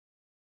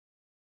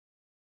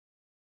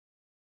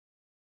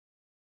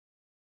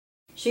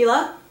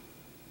Sheila?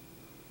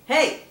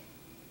 Hey!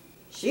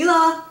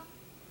 Sheila!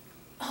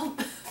 Oh,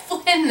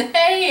 Flynn,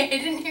 hey! I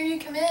didn't hear you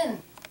come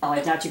in. Oh,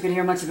 I doubt you could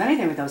hear much of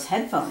anything with those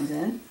headphones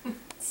in.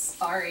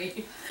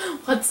 Sorry.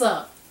 What's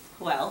up?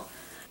 Well,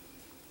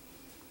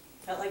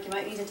 felt like you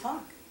might need to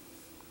talk.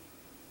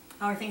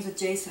 How are things with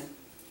Jason?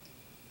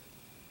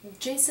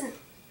 Jason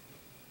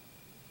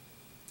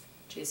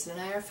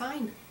and I are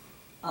fine.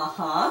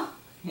 Uh-huh.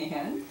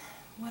 And?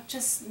 What?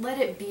 Just let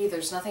it be.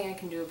 There's nothing I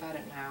can do about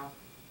it now.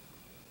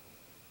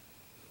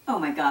 Oh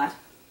my god.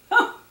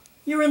 Oh,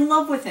 you're in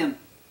love with him.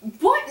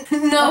 What?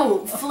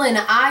 No, Flynn,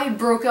 I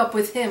broke up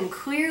with him.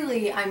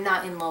 Clearly, I'm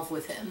not in love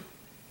with him.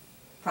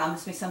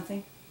 Promise me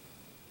something?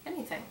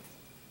 Anything.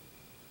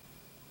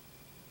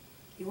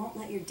 You won't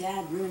let your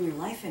dad ruin your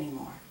life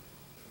anymore.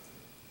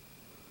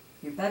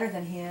 You're better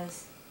than he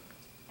is.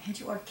 And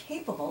you are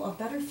capable of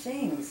better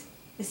things,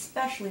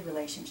 especially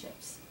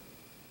relationships.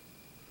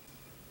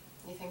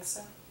 You think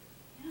so?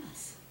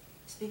 Yes.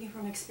 Speaking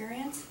from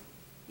experience,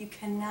 you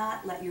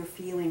cannot let your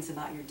feelings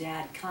about your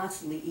dad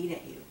constantly eat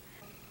at you.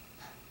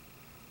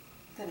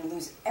 You're going to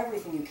lose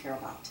everything you care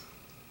about,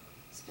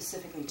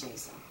 specifically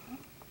Jason.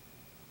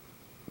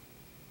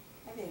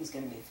 Everything's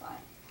going to be fine.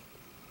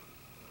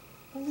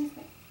 Believe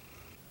me.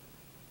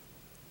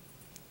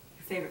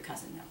 Your favorite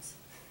cousin knows.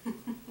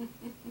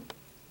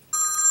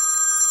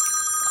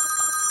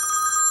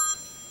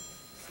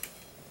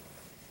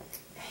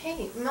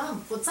 Hey,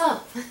 Mom, what's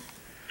up?